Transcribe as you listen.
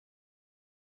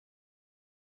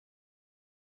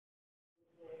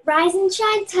Rise and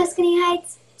shine, Tuscany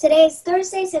Heights. Today is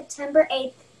Thursday, September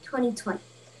 8th, 2020.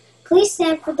 Please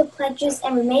stand for the pledges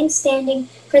and remain standing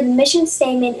for the mission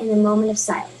statement in a moment of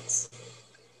silence.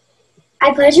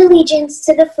 I pledge allegiance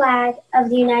to the flag of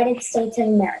the United States of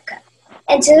America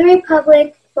and to the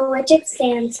republic for which it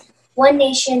stands, one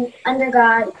nation, under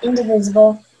God,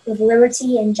 indivisible, with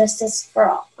liberty and justice for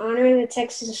all. Honoring the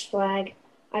Texas flag,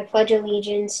 I pledge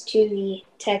allegiance to the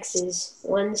Texas,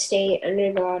 one state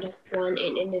under God, one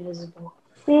and indivisible.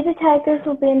 We the Tigers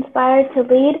will be inspired to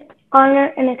lead, honor,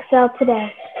 and excel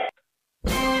today.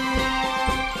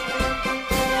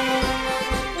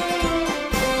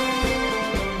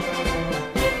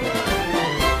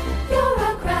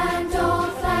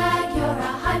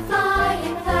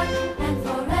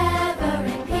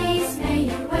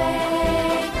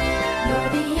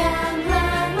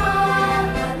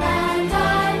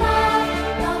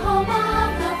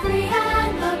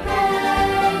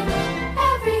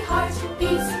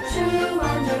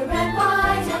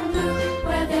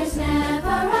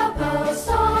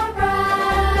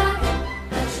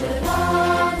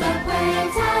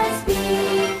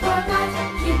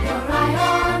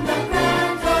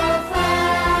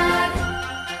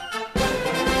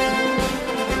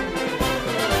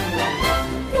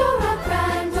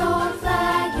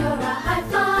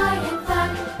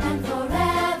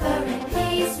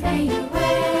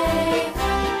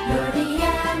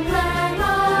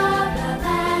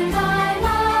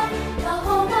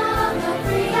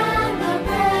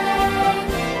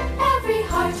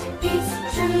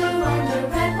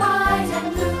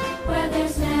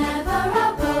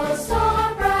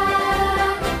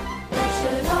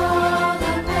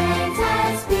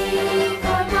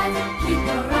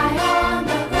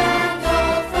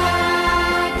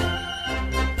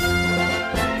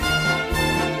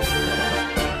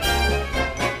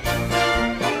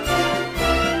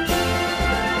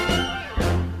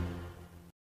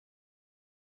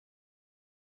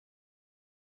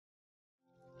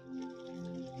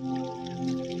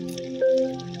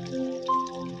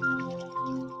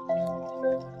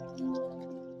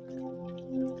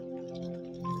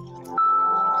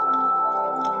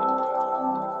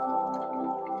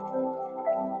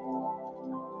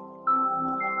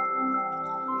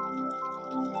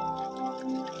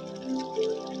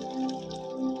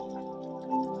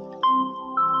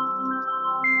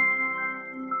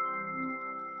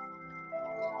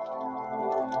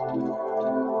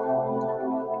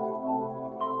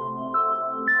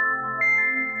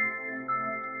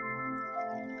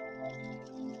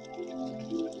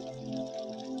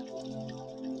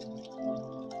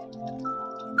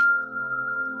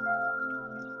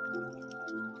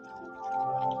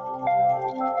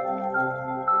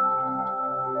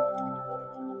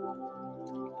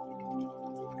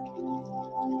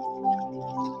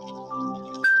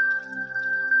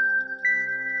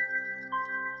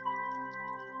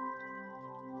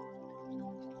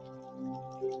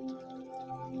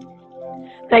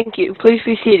 Thank you. Please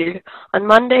be seated. On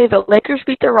Monday, the Lakers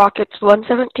beat the Rockets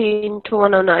 117 to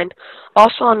 109.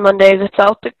 Also on Monday, the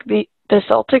Celtics beat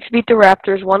the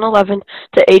Raptors 111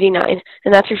 to 89.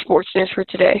 And that's your sports news for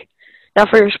today. Now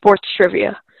for your sports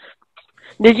trivia.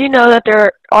 Did you know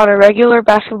that on a regular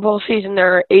basketball season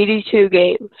there are 82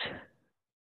 games?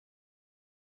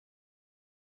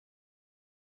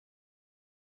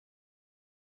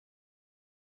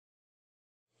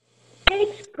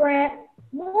 Thanks, Grant.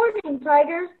 Morning,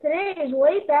 Tigers. Today is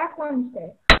Way Back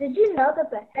Wednesday. Did you know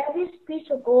that the heaviest piece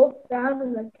of gold found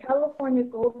in the California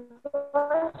gold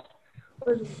rush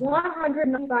was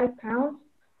 195 pounds?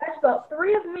 That's about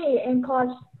 3 of me and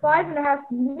cost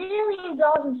 $5.5 million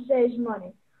in today's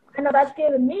money. I know that's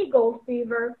giving me gold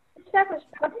fever. This fact was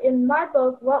found in my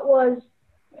book, What Was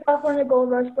California Gold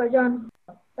Rush by John.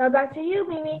 Now back to you,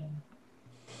 Mimi.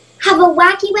 Have a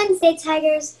wacky Wednesday,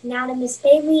 Tigers. Now to Miss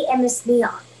Bailey and Miss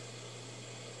Leon.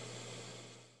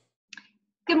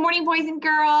 Good morning, boys and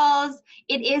girls.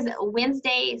 It is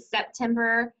Wednesday,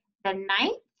 September the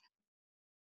 9th.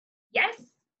 Yes,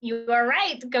 you are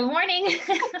right. Good morning.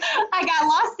 I got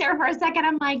lost there for a second.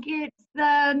 I'm like, it's the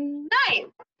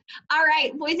 9th. All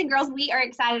right, boys and girls, we are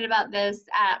excited about this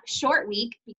short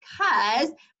week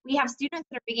because we have students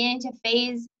that are beginning to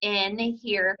phase in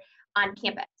here on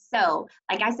campus. So,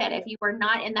 like I said, if you were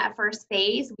not in that first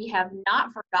phase, we have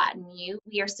not forgotten you.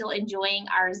 We are still enjoying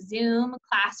our Zoom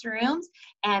classrooms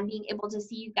and being able to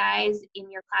see you guys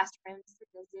in your classrooms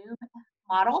through the Zoom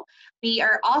model. We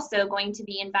are also going to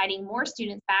be inviting more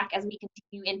students back as we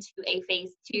continue into a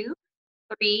phase 2,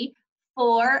 3,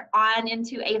 4, on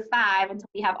into a 5 until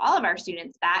we have all of our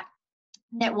students back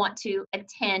that want to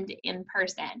attend in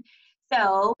person.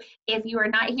 So if you are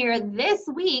not here this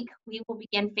week, we will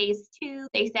begin phase 2,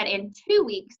 they said in 2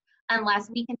 weeks, unless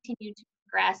we continue to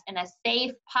progress in a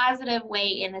safe, positive way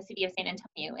in the city of San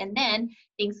Antonio. And then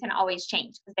things can always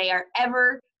change because they are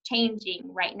ever changing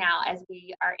right now as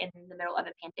we are in the middle of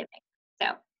a pandemic.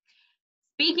 So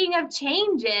speaking of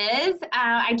changes,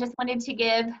 I just wanted to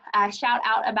give a shout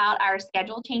out about our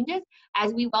schedule changes.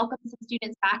 As we welcome some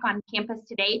students back on campus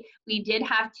today, we did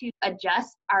have to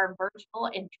adjust our virtual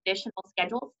and traditional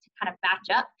schedules to kind of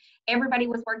match up. Everybody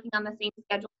was working on the same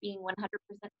schedule, being 100%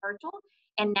 virtual,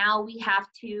 and now we have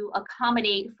to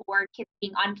accommodate for kids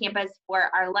being on campus for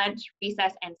our lunch,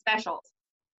 recess, and specials.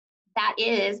 That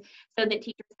is so that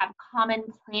teachers have common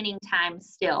planning time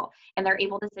still, and they're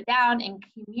able to sit down and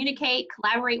communicate,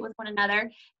 collaborate with one another,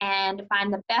 and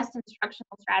find the best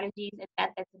instructional strategies and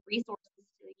methods and resources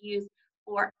to use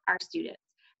for our students,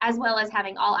 as well as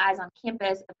having all eyes on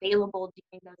campus available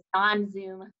during those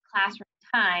non-Zoom classroom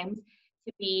times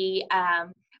to be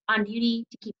on duty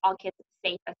to keep all kids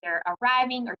safe as they're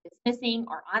arriving or dismissing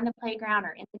or on the playground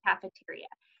or in the cafeteria.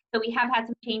 So we have had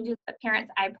some changes, but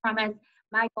parents, I promise,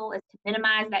 my goal is to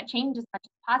minimize that change as much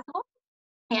as possible.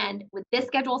 And with this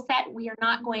schedule set, we do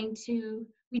not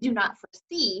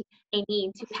foresee a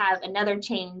need to have another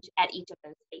change at each of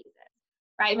those phases.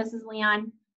 Right, Mrs.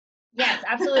 Leon? Yes,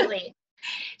 absolutely.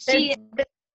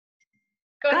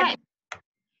 Go ahead.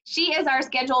 She is our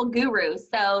schedule guru,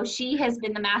 so she has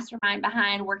been the mastermind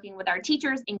behind working with our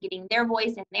teachers and getting their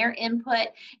voice and their input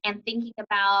and thinking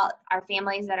about our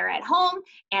families that are at home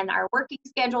and our working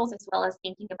schedules, as well as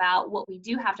thinking about what we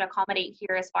do have to accommodate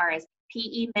here as far as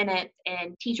PE minutes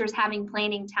and teachers having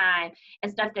planning time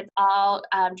and stuff that's all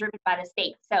driven by the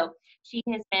state. So she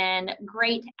has been a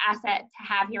great asset to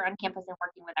have here on campus and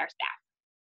working with our staff.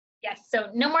 Yes, so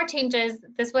no more changes.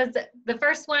 This was the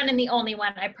first one and the only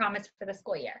one, I promise, for the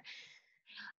school year.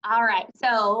 All right,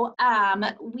 so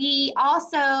we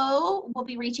also will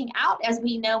be reaching out as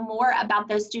we know more about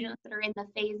those students that are in the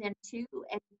phase in 2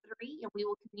 and 3, and we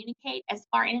will communicate as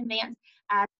far in advance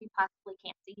as we possibly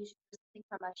can. So you should hear something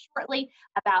from us shortly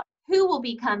about who will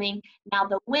be coming. Now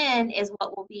the when is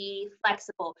what will be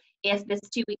flexible. If this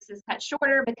 2 weeks is cut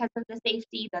shorter because of the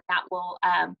safety, then that will,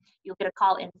 you'll get a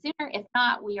call in sooner. If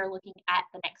not, we are looking at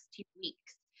the next 2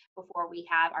 weeks before we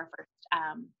have our first,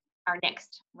 our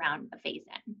next round of phase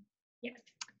in. Yes.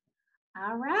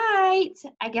 All right.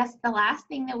 I guess the last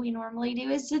thing that we normally do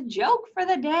is to joke for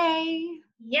the day.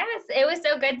 Yes, it was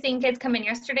so good seeing kids come in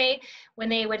yesterday. When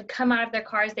they would come out of their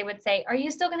cars, they would say, "Are you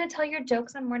still going to tell your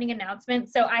jokes on morning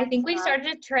announcements?" So I think we've started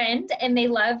a trend and they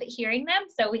love hearing them.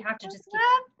 So we have to just keep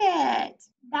it.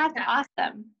 That's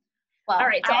awesome. Well, all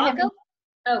right. So I'll go.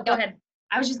 Oh, go ahead.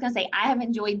 I was just going to say, I have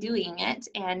enjoyed doing it.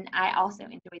 And I also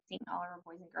enjoyed seeing all our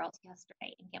boys and girls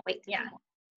yesterday and can't wait to see more.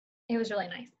 It was really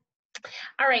nice.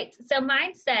 All right. So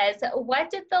mine says, what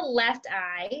did the left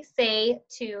eye say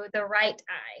to the right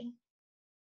eye?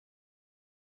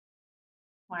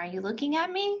 Why are you looking at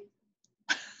me?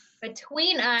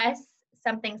 Between us,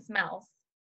 something smells.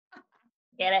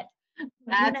 Get it?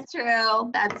 That's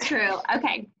true. That's true.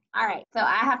 Okay. All right. So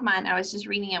I have mine. I was just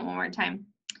reading it one more time.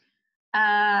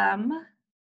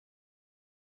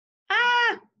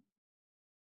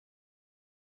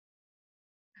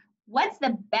 What's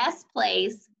the best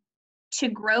place to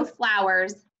grow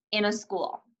flowers in a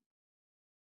school?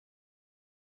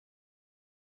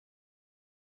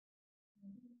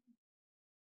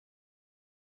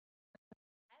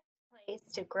 Best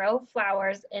place to grow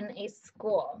flowers in a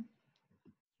school.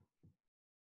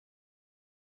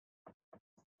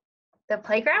 The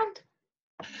playground?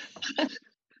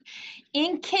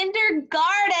 In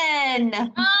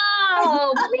kindergarten.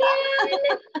 Oh,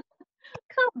 man.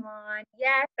 Come on.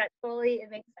 Yes, that totally, it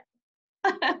makes sense.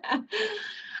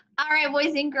 All right,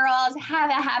 boys and girls, have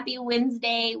a happy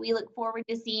Wednesday. We look forward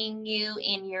to seeing you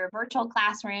in your virtual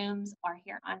classrooms or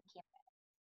here on campus.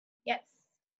 Yes.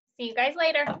 See you guys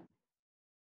later.